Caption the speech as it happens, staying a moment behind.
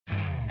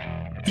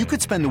You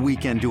could spend the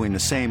weekend doing the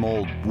same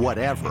old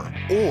whatever,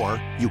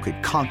 or you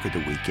could conquer the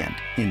weekend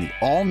in the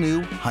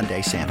all-new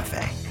Hyundai Santa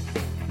Fe.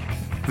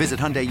 Visit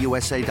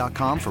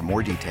HyundaiUSA.com for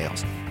more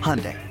details.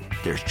 Hyundai,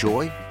 there's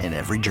joy in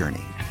every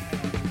journey.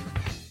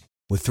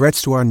 With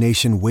threats to our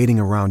nation waiting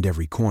around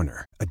every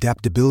corner,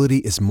 adaptability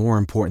is more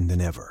important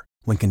than ever.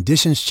 When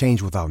conditions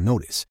change without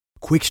notice,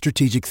 quick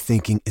strategic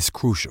thinking is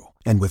crucial.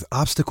 And with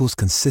obstacles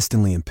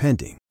consistently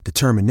impending,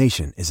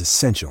 determination is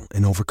essential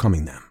in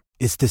overcoming them.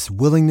 It's this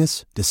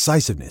willingness,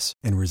 decisiveness,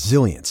 and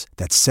resilience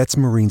that sets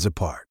Marines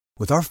apart.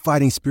 With our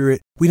fighting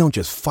spirit, we don't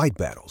just fight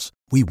battles,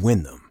 we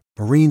win them.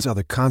 Marines are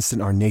the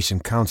constant our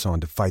nation counts on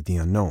to fight the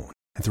unknown.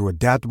 And through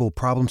adaptable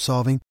problem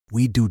solving,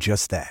 we do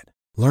just that.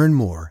 Learn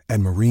more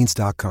at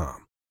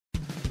marines.com.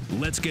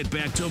 Let's get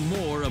back to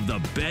more of the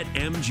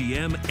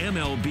BetMGM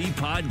MLB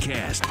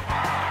podcast.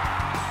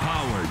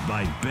 Powered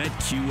by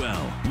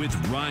BetQL with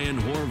Ryan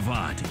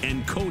Horvat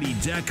and Cody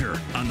Decker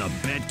on the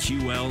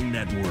BetQL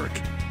network.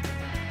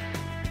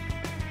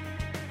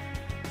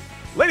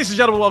 Ladies and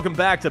gentlemen, welcome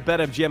back to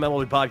BetMGM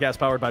MLB podcast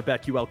powered by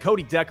BetQL.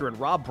 Cody Decker and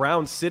Rob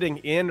Brown sitting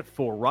in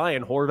for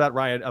Ryan Horvat.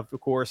 Ryan, of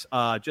course,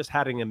 just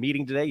having a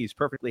meeting today. He's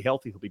perfectly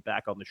healthy. He'll be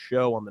back on the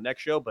show on the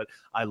next show, but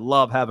I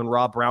love having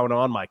Rob Brown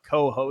on, my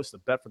co-host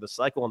of Bet for the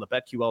Cycle on the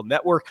BetQL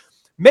network.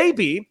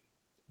 Maybe,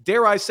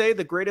 dare I say,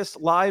 the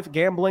greatest live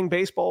gambling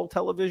baseball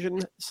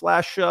television /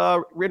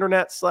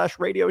 internet /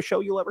 radio show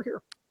you'll ever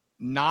hear.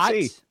 Not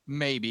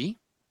maybe.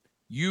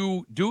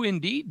 You do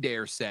indeed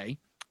dare say.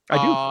 I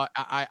do.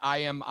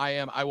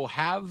 I will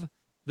have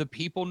the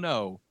people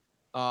know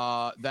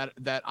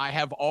that I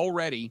have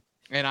already,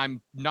 and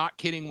I'm not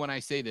kidding when I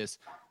say this,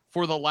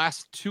 for the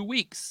last 2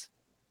 weeks,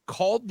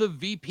 called the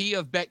VP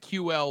of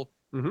BetQL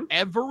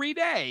every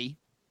day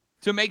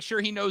to make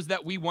sure he knows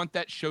that we want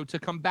that show to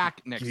come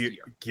back next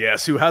year.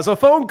 Guess who has a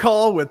phone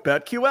call with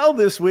BetQL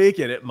this week,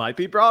 and it might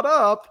be brought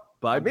up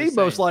by me,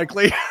 most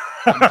likely.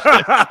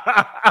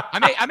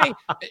 I may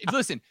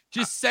listen,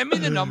 just send me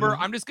the number.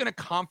 I'm just going to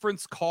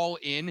conference call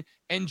in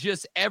and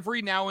just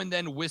every now and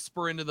then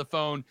whisper into the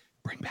phone,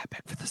 bring back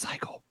Bet for the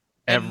Cycle.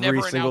 And every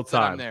never single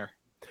time. I'm there.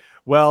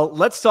 Well,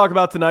 let's talk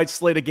about tonight's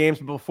slate of games.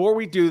 But before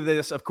we do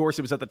this, of course,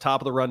 it was at the top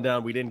of the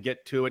rundown. We didn't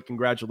get to it.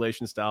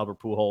 Congratulations to Albert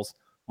Pujols,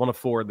 1 of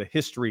 4 in the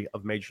history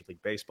of Major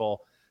League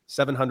Baseball,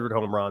 700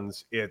 home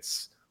runs.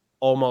 It's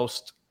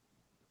almost,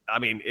 I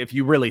mean, if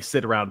you really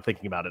sit around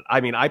thinking about it, I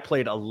mean, I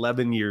played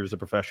 11 years of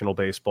professional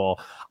baseball.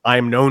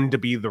 I'm known to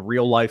be the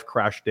real life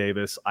Crash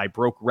Davis. I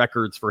broke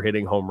records for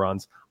hitting home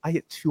runs. I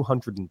hit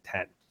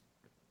 210.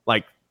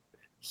 Like,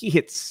 he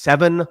hit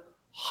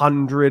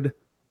 700.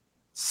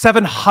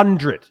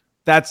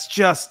 That's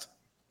just,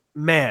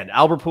 man,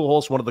 Albert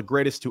Pujols, one of the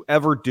greatest to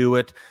ever do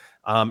it.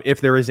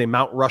 If there is a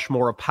Mount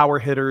Rushmore of power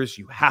hitters,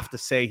 you have to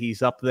say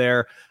he's up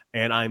there.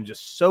 And I'm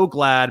just so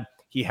glad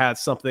he had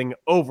something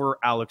over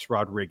Alex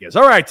Rodriguez.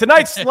 All right,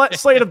 tonight's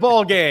slate of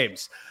ball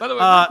games. By the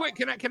way, real quick,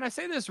 can I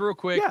say this real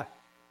quick? Yeah.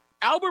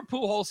 Albert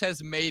Pujols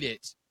has made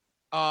it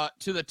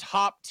to the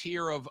top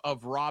tier of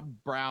Rob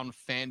Brown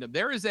fandom.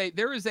 There is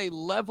a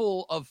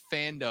level of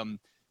fandom,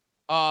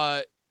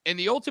 and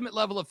the ultimate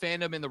level of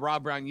fandom in the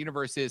Rob Brown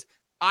universe is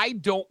I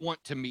don't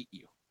want to meet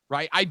you,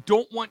 right? I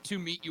don't want to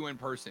meet you in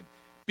person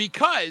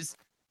because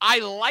I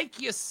like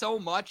you so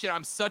much and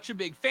I'm such a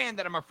big fan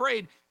that I'm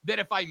afraid that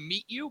if I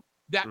meet you,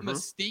 that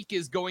mystique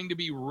is going to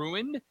be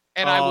ruined,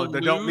 and I will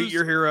lose. Don't meet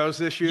your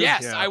heroes issue.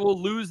 Yes, yeah. I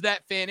will lose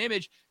that fan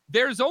image.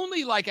 There's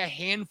only like a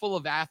handful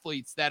of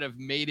athletes that have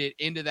made it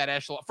into that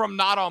echelon from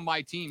not on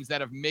my teams that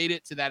have made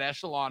it to that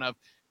echelon of,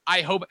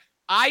 I hope.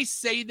 I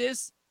say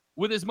this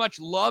with as much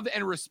love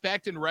and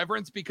respect and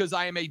reverence because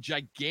I am a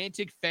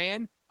gigantic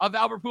fan of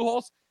Albert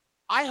Pujols.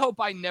 I hope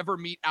I never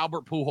meet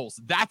Albert Pujols.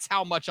 That's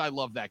how much I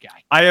love that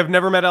guy. I have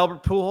never met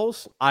Albert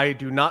Pujols. I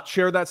do not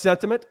share that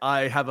sentiment.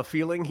 I have a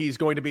feeling he's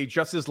going to be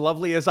just as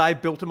lovely as I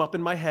built him up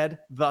in my head.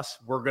 Thus,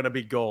 we're going to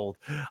be gold.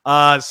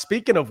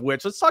 Speaking of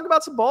which, let's talk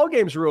about some ball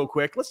games real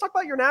quick. Let's talk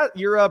about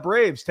your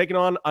Braves taking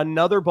on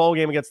another ball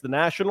game against the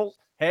Nationals.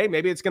 Hey,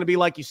 maybe it's going to be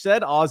like you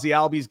said, Ozzie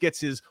Albies gets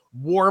his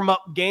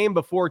warm-up game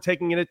before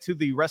taking it to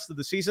the rest of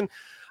the season.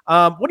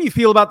 What do you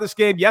feel about this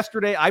game?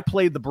 Yesterday, I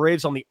played the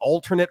Braves on the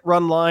alternate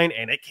run line,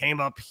 and it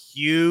came up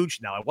huge.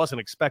 Now, I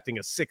wasn't expecting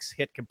a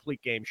 6-hit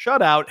complete game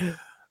shutout,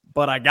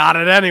 but I got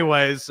it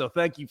anyways, so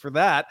thank you for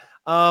that.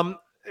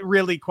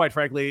 Really, quite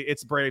frankly,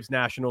 it's Braves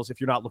Nationals.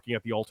 If you're not looking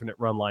at the alternate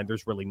run line,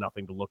 there's really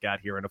nothing to look at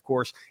here. And, of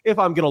course, if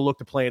I'm going to look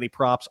to play any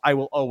props, I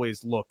will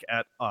always look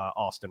at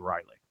Austin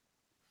Riley.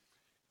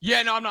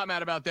 Yeah, no, I'm not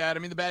mad about that. I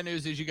mean, the bad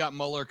news is you got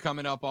Muller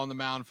coming up on the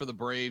mound for the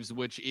Braves,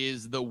 which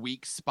is the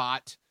weak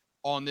spot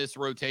on this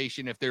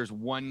rotation. If there's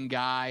one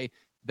guy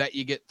that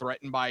you get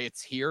threatened by,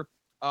 it's here.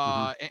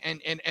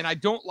 And I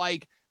don't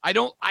like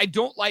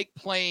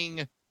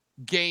playing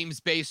games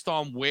based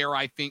on where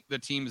I think the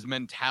team's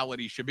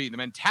mentality should be. The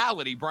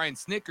mentality, Brian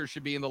Snitker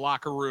should be in the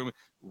locker room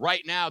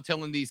right now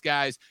telling these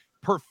guys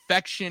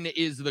perfection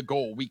is the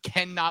goal. We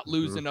cannot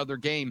lose another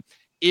game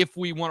if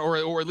we want,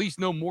 or at least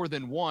no more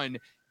than one,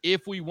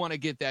 if we want to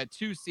get that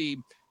 2 seed.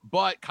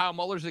 But Kyle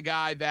Muller's a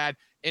guy that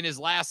in his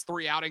last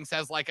 3 outings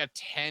has like a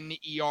 10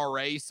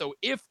 ERA. So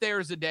if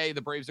there's a day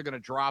the Braves are going to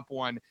drop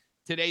one,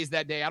 today's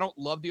that day. I don't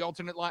love the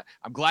alternate line.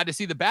 I'm glad to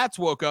see the bats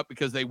woke up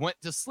because they went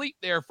to sleep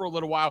there for a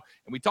little while.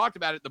 And we talked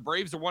about it. The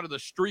Braves are one of the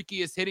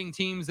streakiest hitting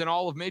teams in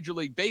all of Major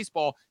League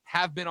Baseball,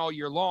 have been all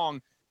year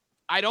long.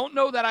 I don't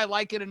know that I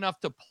like it enough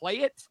to play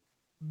it,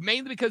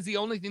 mainly because the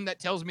only thing that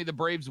tells me the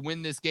Braves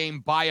win this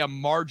game by a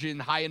margin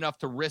high enough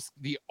to risk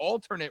the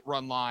alternate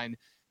run line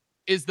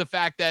is the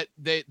fact that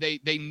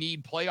they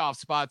need playoff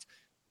spots.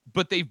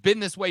 But they've been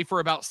this way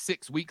for about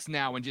 6 weeks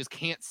now and just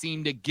can't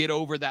seem to get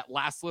over that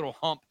last little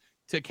hump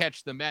to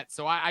catch the Mets.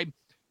 So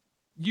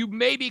you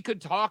maybe could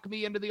talk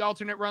me into the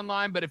alternate run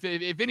line, but if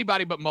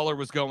anybody but Muller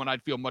was going,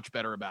 I'd feel much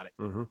better about it.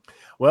 Mm-hmm.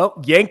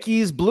 Well,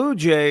 Yankees, Blue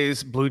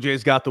Jays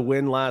got the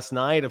win last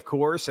night, of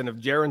course. And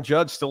if Aaron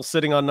Judge still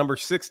sitting on number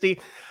 60,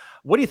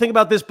 what do you think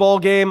about this ball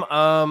game?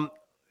 The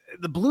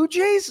Blue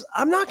Jays,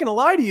 I'm not going to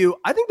lie to you.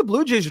 I think the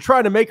Blue Jays are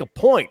trying to make a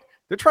point.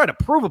 They're trying to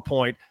prove a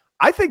point.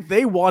 I think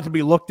they want to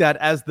be looked at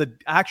as the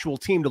actual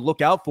team to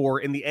look out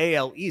for in the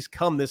AL East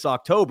come this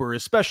October,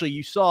 especially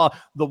you saw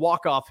the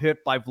walk-off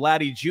hit by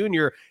Vladdy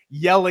Jr.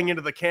 yelling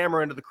into the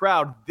camera, into the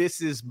crowd,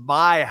 "This is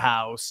my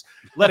house,"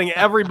 letting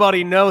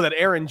everybody know that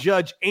Aaron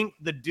Judge ain't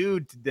the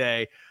dude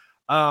today.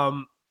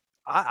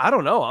 I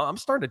don't know. I'm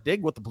starting to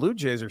dig what the Blue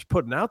Jays are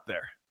putting out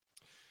there.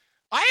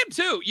 I am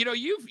too. You know,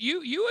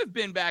 you have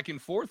been back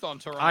and forth on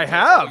Toronto. I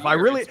have. I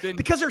really,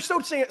 because they're so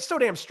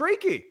damn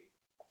streaky.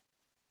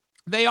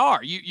 They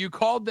are. You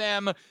called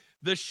them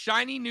the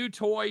shiny new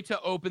toy to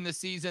open the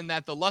season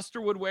that the luster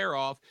would wear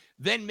off.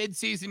 Then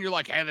midseason, you're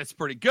like, hey, that's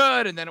pretty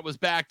good. And then it was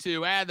back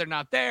to, they're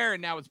not there.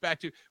 And now it's back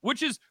to,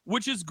 which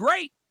is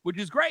great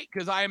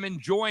because I am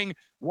enjoying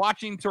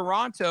watching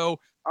Toronto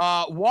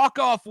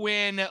walk-off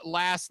win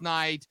last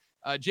night.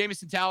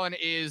 Jameson Taillon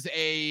is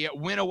a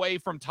win away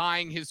from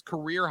tying his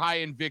career high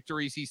in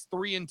victories. He's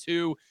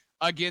 3-2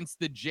 against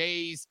the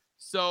Jays.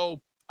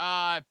 So,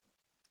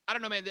 I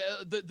don't know, man.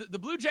 The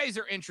Blue Jays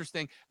are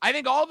interesting. I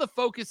think all the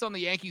focus on the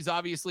Yankees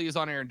obviously is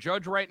on Aaron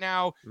Judge right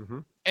now. Mm-hmm.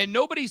 And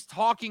nobody's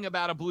talking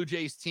about a Blue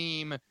Jays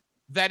team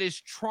that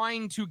is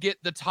trying to get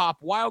the top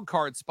wild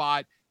card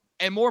spot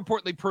and, more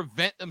importantly,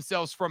 prevent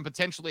themselves from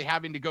potentially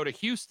having to go to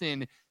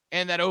Houston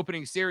in that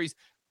opening series.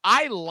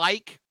 I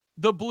like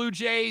the Blue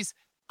Jays.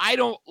 I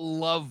don't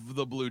love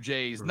the Blue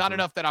Jays. Mm-hmm. Not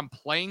enough that I'm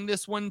playing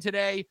this one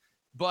today.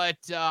 But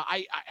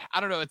I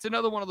don't know. It's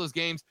another one of those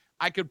games.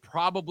 I could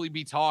probably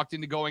be talked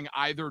into going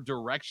either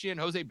direction.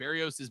 Jose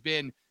Barrios has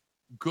been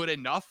good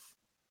enough.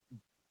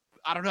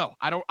 I don't know.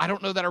 I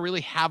don't know that I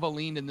really have a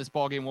lean in this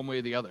ballgame one way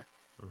or the other.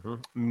 Mm-hmm.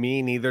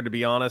 Me neither, to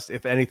be honest.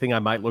 If anything, I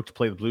might look to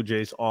play the Blue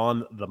Jays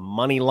on the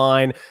money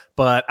line.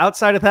 But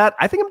outside of that,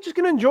 I think I'm just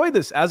going to enjoy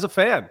this as a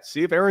fan.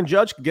 See if Aaron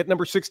Judge can get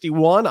number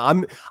 61.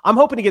 I'm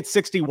hoping to get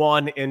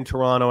 61 in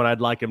Toronto, and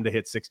I'd like him to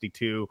hit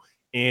 62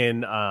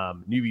 in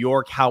New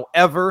York.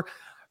 However,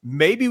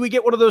 maybe we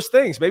get one of those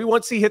things. Maybe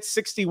once he hits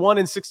 61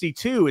 and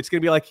 62, it's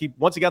going to be like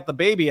once he got the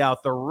baby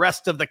out, the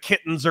rest of the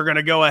kittens are going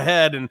to go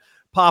ahead and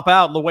pop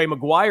out the way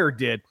McGuire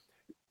did.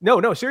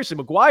 No, seriously,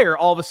 McGuire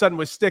all of a sudden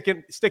was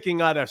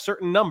sticking at a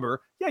certain number.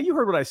 Yeah, you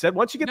heard what I said.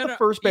 Once you get the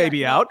first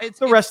baby out,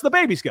 the rest of the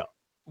babies go.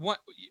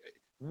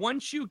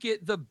 Once you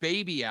get the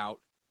baby out,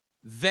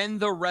 then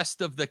the rest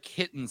of the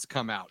kittens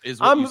come out, is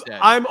what you said.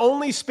 I'm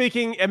only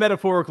speaking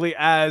metaphorically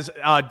as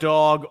a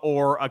dog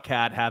or a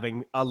cat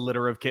having a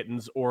litter of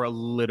kittens or a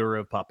litter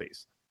of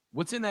puppies.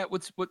 What's in that?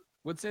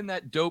 What's in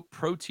that dope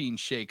protein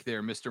shake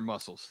there, Mr.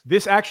 Muscles?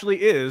 This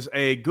actually is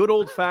a good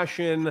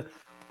old-fashioned,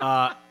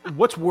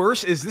 what's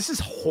worse is this is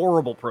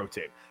horrible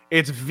protein.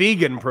 It's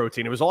vegan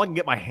protein. It was all I can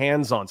get my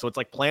hands on. So it's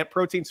like plant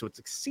protein, so it's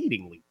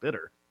exceedingly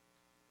bitter.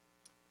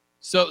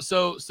 So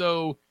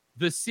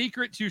the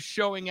secret to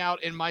showing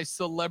out in my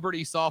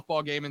celebrity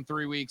softball game in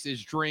 3 weeks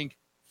is drink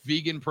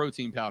vegan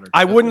protein powder.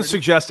 I wouldn't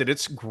suggest it.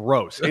 It's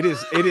gross. It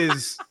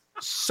is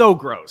so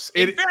gross.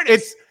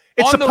 It's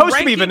supposed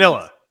to be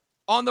vanilla.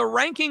 On the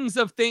rankings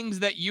of things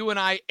that you and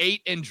I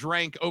ate and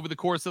drank over the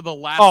course of the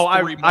last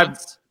 3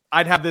 months.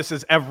 I'd have this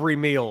as every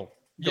meal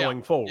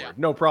going forward. Yeah.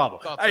 No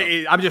problem. So.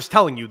 I'm just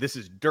telling you, this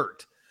is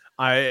dirt.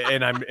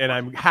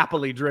 I'm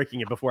happily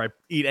drinking it before I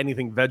eat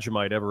anything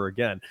Vegemite ever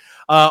again.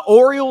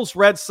 Orioles,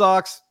 Red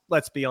Sox.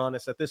 Let's be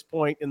honest, at this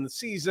point in the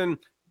season,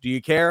 do you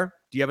care?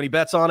 Do you have any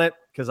bets on it?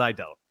 Because I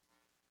don't.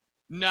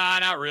 Nah,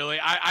 not really.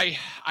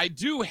 I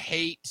do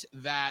hate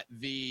that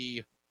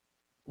we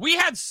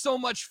had so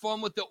much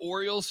fun with the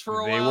Orioles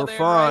for a while. They were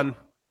fun. Right?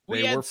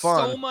 We had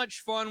so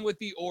much fun with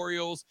the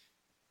Orioles,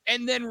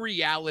 and then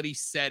reality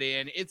set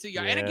in.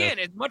 And again,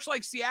 it's much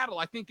like Seattle.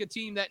 I think a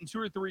team that in 2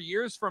 or 3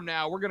 years from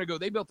now, we're going to go,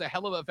 they built a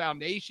hell of a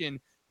foundation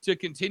to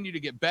continue to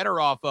get better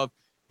off of,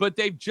 but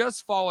they've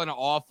just fallen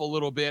off a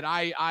little bit.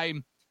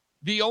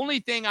 The only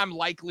thing I'm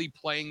likely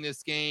playing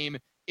this game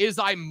is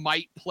I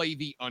might play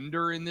the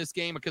under in this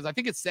game because I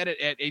think it's set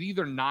at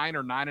either 9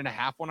 or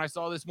 9.5 when I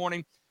saw this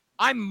morning.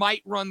 I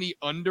might run the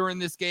under in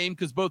this game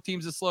because both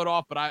teams have slowed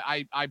off, but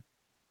I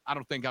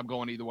don't think I'm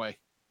going either way.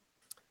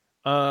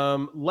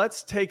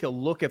 Let's take a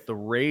look at the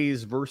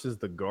Rays versus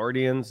the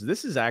Guardians.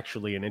 This is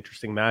actually an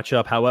interesting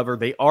matchup. However,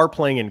 they are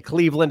playing in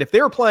Cleveland. If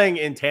they were playing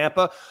in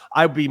Tampa,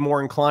 I'd be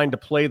more inclined to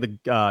play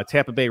the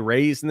Tampa Bay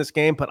Rays in this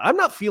game, but I'm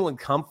not feeling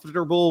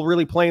comfortable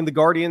really playing the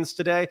Guardians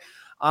today.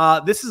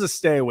 This is a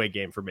stay away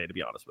game for me, to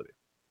be honest with you.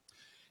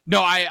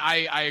 No,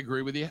 I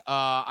agree with you.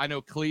 I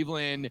know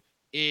Cleveland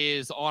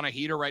is on a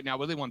heater right now.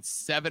 They won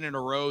 7 in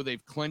a row.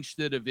 They've clinched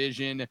the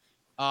division.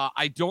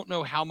 I don't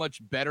know how much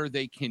better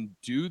they can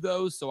do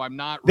those, so I'm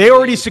not. They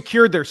already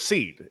secured their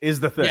seed, is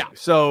the thing. Yeah.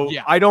 So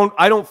yeah. I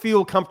don't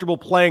feel comfortable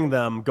playing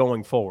them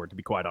going forward, to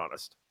be quite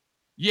honest.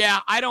 Yeah,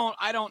 I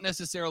don't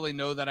necessarily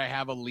know that I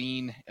have a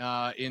lean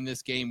in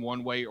this game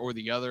one way or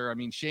the other. I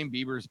mean, Shane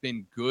Bieber's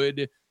been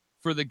good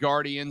for the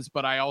Guardians,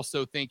 but I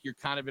also think you're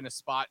kind of in a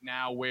spot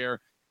now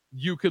where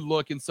you could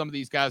look and some of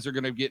these guys are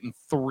going to get in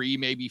 3,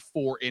 maybe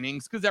 4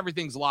 innings because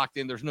everything's locked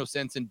in. There's no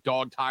sense in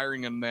dog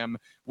tiring in them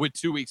with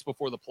 2 weeks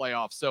before the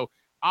playoffs. So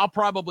I'll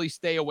probably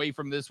stay away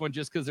from this one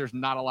just because there's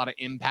not a lot of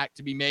impact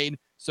to be made.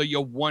 So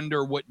you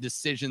wonder what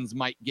decisions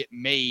might get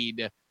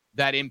made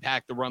that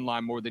impact the run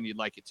line more than you'd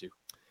like it to.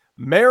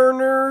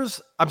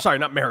 Marlins,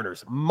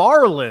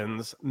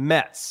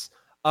 Mets.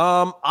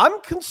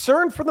 I'm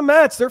concerned for the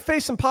Mets. They're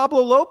facing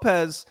Pablo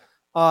Lopez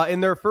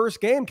in their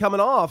first game coming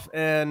off,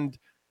 and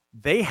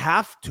they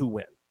have to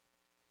win.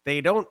 They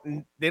don't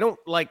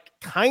like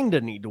kind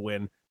of need to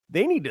win.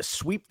 They need to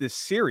sweep this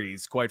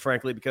series, quite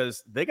frankly,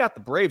 because they got the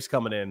Braves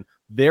coming in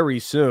very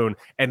soon,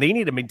 and they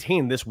need to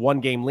maintain this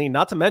 1-game lead,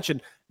 not to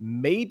mention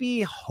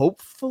maybe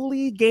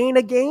hopefully gain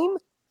a game.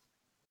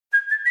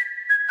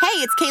 Hey,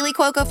 it's Kaylee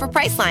Cuoco for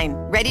Priceline.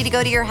 Ready to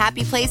go to your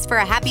happy place for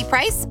a happy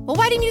price? Well,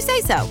 why didn't you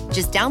say so?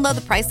 Just download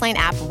the Priceline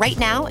app right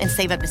now and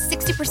save up to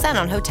 60%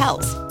 on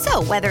hotels.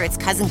 So whether it's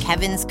Cousin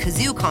Kevin's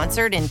Kazoo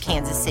Concert in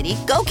Kansas City,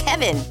 go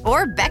Kevin,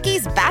 or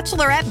Becky's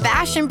Bachelorette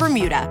Bash in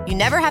Bermuda, you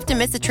never have to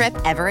miss a trip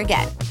ever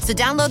again. So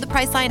download the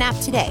Priceline app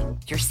today.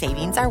 Your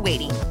savings are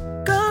waiting.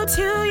 Go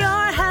to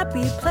your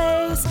happy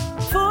place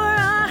for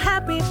a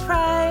happy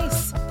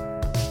price.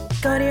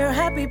 Go to your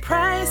happy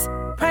price,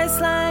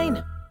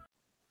 Priceline.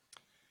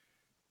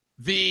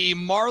 The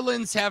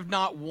Marlins have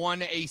not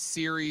won a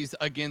series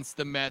against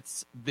the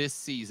Mets this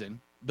season.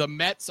 The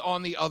Mets,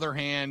 on the other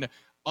hand,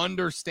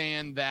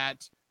 understand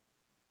that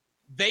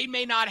they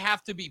may not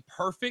have to be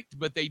perfect,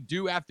 but they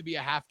do have to be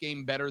a half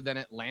game better than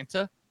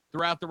Atlanta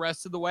throughout the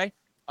rest of the way.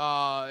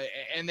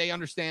 And they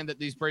understand that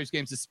these Braves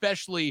games,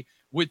 especially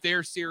with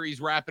their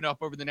series wrapping up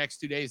over the next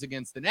 2 days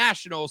against the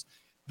Nationals,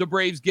 the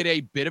Braves get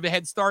a bit of a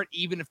head start,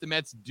 even if the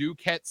Mets do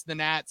catch the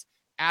Nats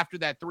after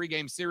that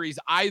 3-game series.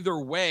 Either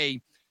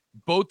way,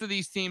 both of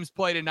these teams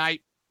play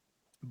tonight.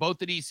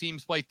 Both of these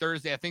teams play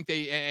Thursday. I think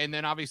and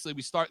then obviously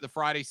we start the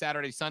Friday,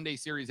 Saturday, Sunday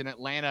series in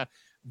Atlanta.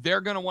 They're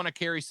going to want to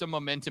carry some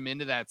momentum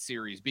into that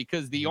series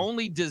because the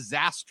only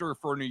disaster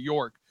for New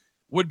York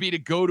would be to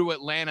go to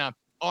Atlanta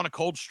on a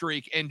cold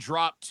streak and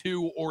drop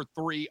 2 or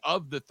 3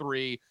 of the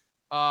 3.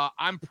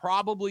 I'm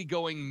probably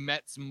going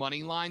Mets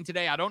money line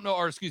today.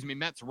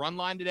 Mets run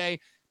line today.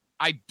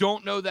 I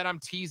don't know that I'm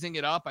teasing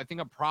it up. I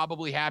think I'm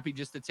probably happy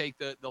just to take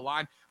the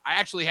line. I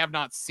actually have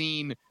not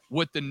seen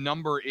what the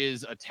number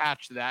is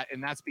attached to that,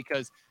 and that's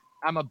because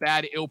I'm a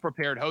bad,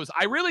 ill-prepared host.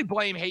 I really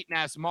blame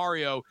Hate-Ass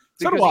Mario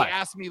because he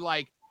asked me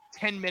like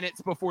 10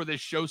 minutes before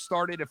this show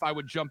started if I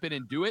would jump in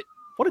and do it.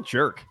 What a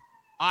jerk.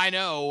 I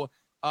know.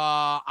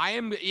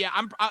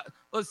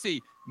 Let's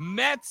see.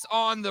 Mets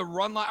on the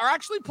run line are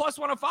actually plus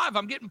 105.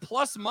 I'm getting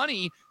plus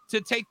money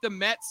to take the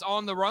Mets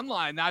on the run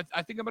line. I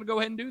think I'm going to go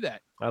ahead and do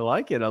that. I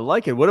like it.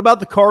 What about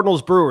the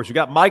Cardinals Brewers? You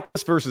got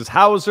Michaelis versus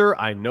Hauser.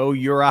 I know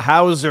you're a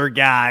Hauser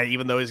guy,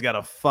 even though he's got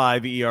a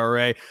 5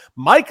 ERA.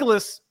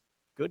 Michaelis,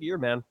 good year,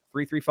 man.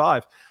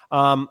 3.35.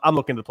 I'm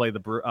looking to play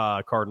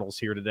the Cardinals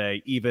here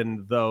today,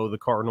 even though the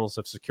Cardinals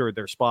have secured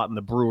their spot and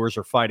the Brewers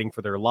are fighting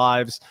for their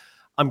lives.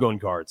 I'm going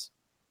Cards.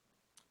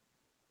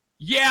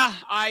 Yeah,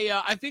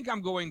 I think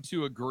I'm going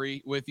to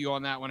agree with you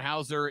on that one.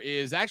 Hauser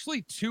is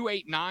actually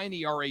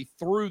 2.89 ERA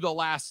through the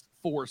last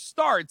 4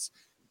 starts,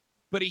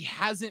 but he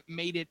hasn't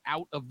made it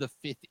out of the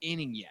 5th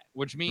inning yet,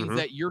 which means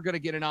that you're going to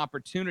get an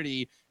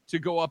opportunity to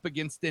go up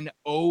against an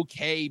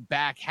okay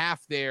back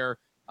half there.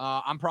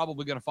 I'm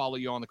probably going to follow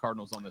you on the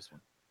Cardinals on this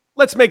one.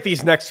 Let's make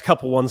these next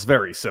couple ones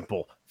very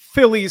simple.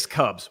 Phillies,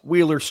 Cubs,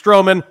 Wheeler,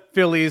 Stroman,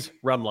 Phillies,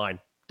 run line.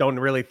 Don't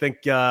really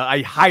think,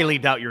 I highly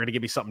doubt you're going to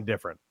give me something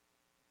different.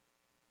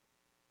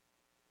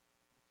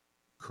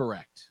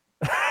 Correct.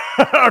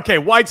 Okay,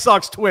 White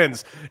Sox,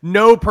 Twins.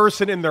 No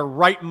person in their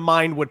right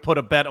mind would put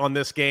a bet on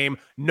this game,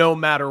 no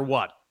matter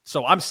what.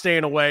 So I'm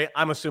staying away.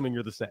 I'm assuming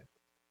you're the same.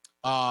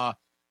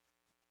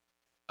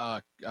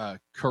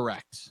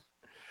 Correct.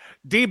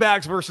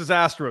 D-backs versus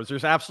Astros.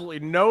 There's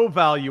absolutely no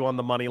value on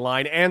the money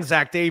line, and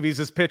Zach Davies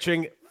is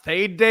pitching.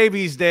 Fade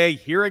Davies Day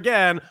here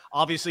again.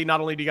 Obviously,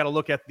 not only do you got to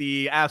look at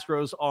the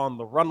Astros on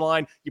the run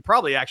line, you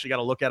probably actually got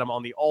to look at them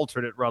on the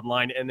alternate run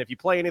line. And if you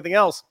play anything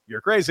else,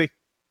 you're crazy.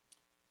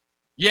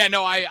 Yeah,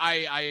 no,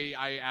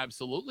 I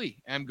absolutely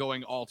am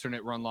going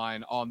alternate run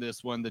line on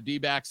this one. The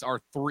D-backs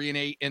are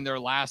 3-8 in their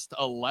last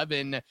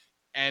 11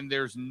 and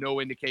there's no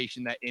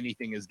indication that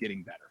anything is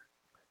getting better.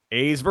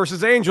 A's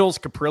versus Angels,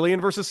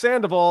 Caprillion versus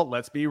Sandoval.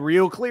 Let's be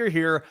real clear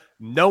here.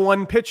 No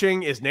one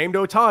pitching is named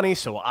Ohtani,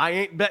 so I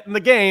ain't betting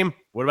the game.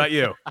 What about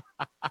you?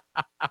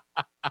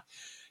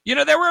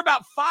 There were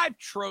about 5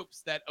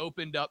 tropes that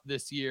opened up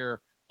this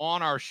year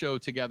on our show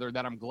together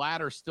that I'm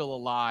glad are still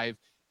alive,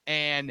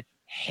 and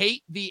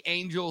hate the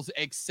Angels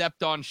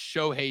except on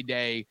Shohei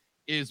Day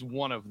is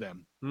one of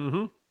them.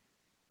 Mm-hmm.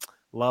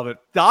 Love it.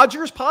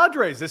 Dodgers,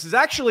 Padres. This is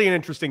actually an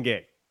interesting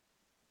game.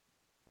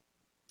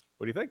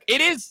 What do you think?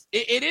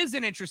 It is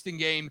an interesting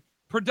game,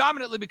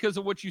 predominantly because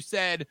of what you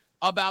said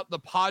about the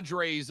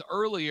Padres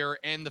earlier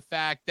and the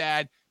fact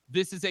that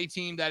this is a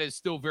team that is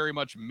still very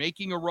much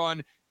making a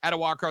run at a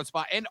wildcard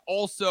spot and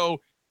also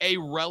a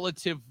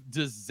relative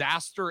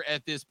disaster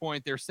at this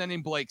point. They're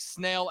sending Blake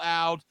Snell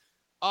out.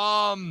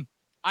 I'm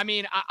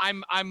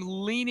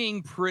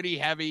leaning pretty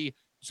heavy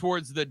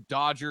towards the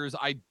Dodgers.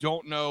 I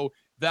don't know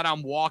that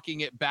I'm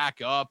walking it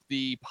back up.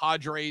 The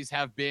Padres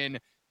have been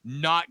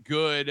not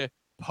good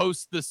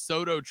post the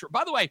Soto trip.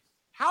 By the way,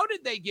 how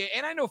did they get,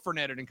 and I know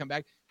Fernando didn't come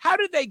back, how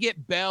did they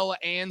get Bell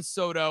and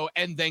Soto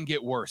and then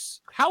get worse?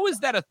 How is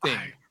that a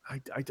thing?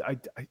 I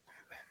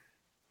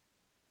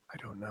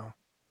don't know.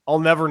 I'll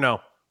never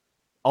know.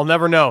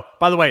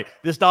 By the way,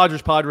 this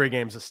Dodgers-Padre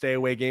game is a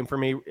stay-away game for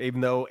me, even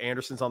though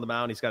Anderson's on the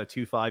mound. He's got a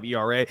 2.5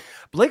 ERA.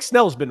 Blake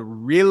Snell's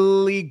been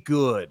really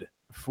good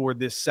for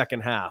this second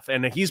half,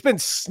 and he's been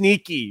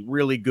sneaky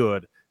really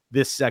good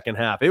this second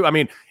half.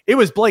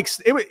 Blake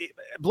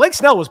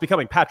Snell was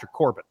becoming Patrick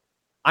Corbin.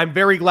 I'm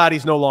very glad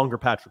he's no longer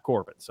Patrick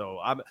Corbin. So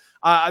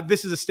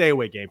this is a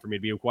stay-away game for me,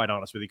 to be quite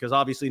honest with you, because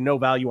obviously no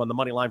value on the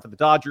money line for the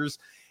Dodgers.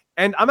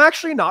 And I'm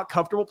actually not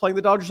comfortable playing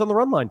the Dodgers on the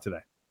run line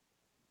today.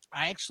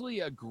 I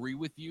actually agree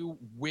with you,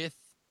 with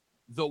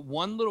the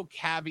one little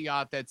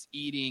caveat that's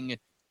eating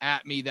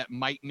at me that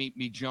might make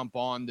me jump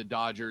on the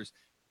Dodgers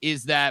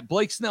is that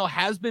Blake Snell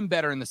has been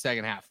better in the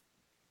second half,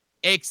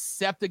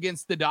 except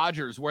against the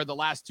Dodgers, where the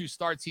last 2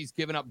 starts he's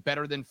given up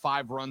better than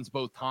 5 runs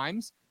both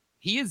times.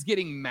 He is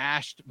getting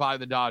mashed by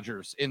the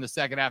Dodgers in the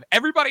second half.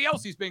 Everybody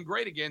else he's been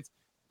great against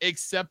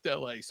except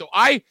LA. So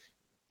I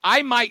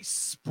might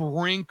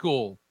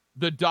sprinkle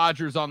the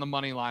Dodgers on the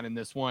money line in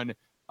this one.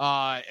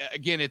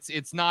 Again,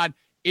 it's not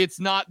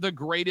the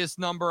greatest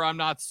number. I'm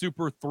not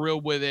super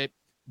thrilled with it,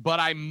 but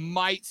I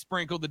might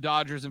sprinkle the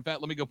Dodgers. In fact,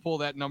 let me go pull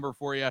that number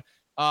for you.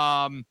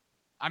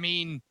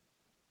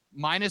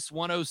 Minus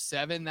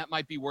 107, that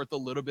might be worth a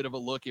little bit of a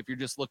look if you're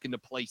just looking to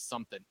play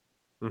something.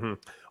 Mm-hmm.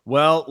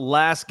 Well,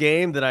 last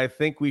game that I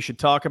think we should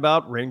talk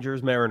about,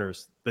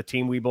 Rangers-Mariners, the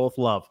team we both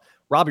love.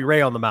 Robbie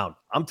Ray on the mound.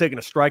 I'm taking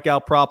a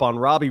strikeout prop on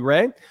Robbie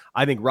Ray.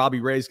 I think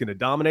Robbie Ray is going to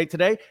dominate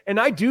today. And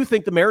I do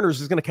think the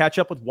Mariners is going to catch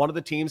up with one of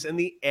the teams in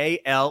the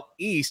AL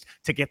East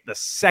to get the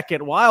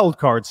second wild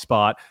card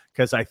spot,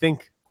 because I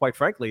think, quite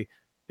frankly,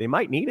 they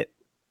might need it.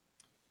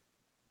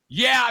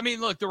 Yeah,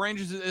 look, the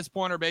Rangers at this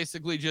point are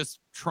basically just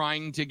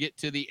trying to get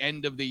to the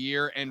end of the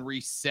year and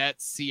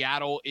reset.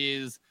 Seattle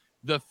is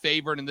the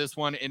favorite in this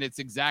one, and it's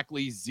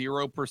exactly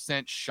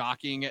 0%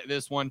 shocking at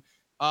this one.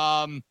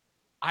 I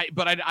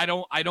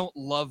don't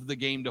love the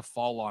game to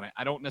fall on it.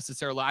 I don't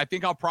necessarily. I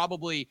think I'll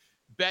probably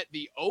bet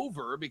the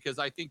over because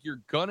I think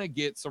you're gonna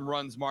get some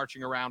runs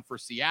marching around for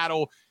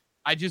Seattle.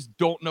 I just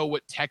don't know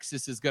what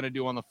Texas is gonna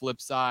do on the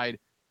flip side.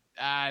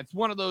 It's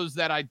one of those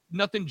that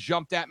nothing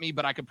jumped at me,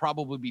 but I could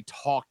probably be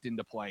talked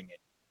into playing it.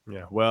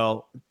 Yeah,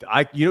 well,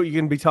 you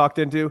can be talked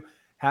into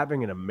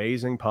having an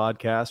amazing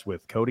podcast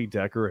with Cody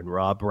Decker and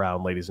Rob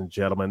Brown, ladies and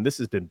gentlemen. This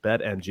has been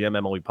BetMGM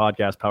MLB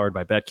Podcast powered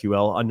by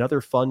BetQL.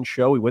 Another fun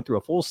show. We went through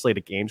a full slate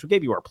of games. We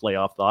gave you our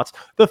playoff thoughts.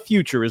 The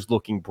future is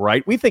looking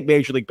bright. We think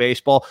Major League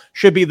Baseball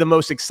should be the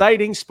most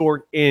exciting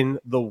sport in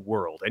the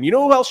world. And you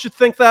know who else should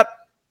think that?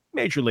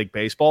 Major League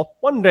Baseball.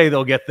 One day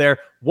they'll get there.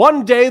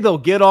 One day they'll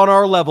get on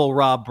our level,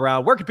 Rob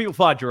Brown. Where can people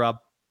find you, Rob?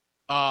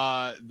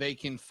 They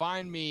can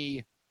find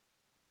me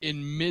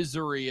in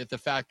misery at the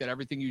fact that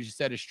everything you just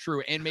said is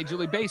true. And Major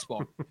League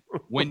Baseball,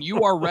 when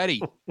you are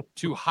ready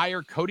to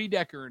hire Cody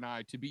Decker and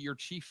I to be your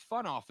chief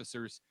fun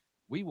officers,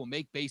 we will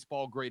make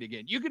baseball great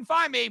again. You can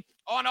find me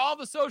on all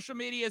the social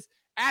medias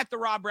at The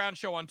Rob Brown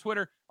Show on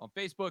Twitter, on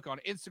Facebook, on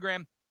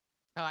Instagram.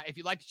 If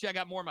you'd like to check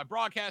out more of my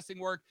broadcasting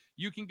work,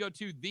 you can go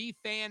to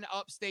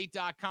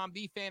thefanupstate.com,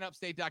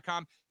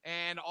 thefanupstate.com,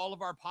 and all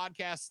of our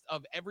podcasts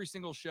of every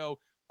single show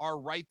are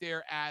right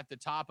there at the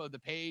top of the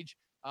page.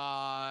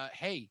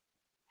 Hey,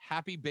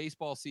 happy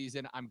baseball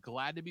season. I'm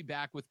glad to be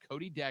back with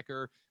Cody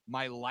Decker.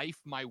 My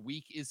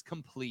week is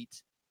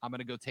complete. I'm going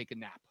to go take a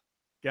nap.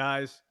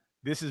 Guys,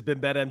 this has been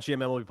BetMGM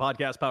MLB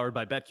Podcast powered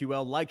by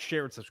BetQL. Like,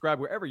 share, and subscribe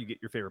wherever you get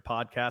your favorite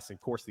podcasts, and,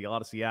 of course, the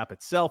Odyssey app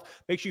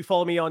itself. Make sure you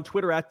follow me on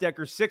Twitter at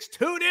Decker6.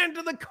 Tune in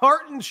to the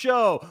Carton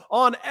Show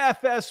on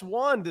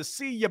FS1 to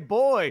see your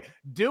boy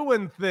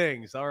doing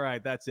things. All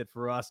right, that's it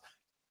for us.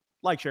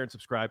 Like, share, and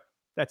subscribe.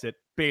 That's it.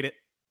 Beat it.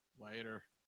 Later.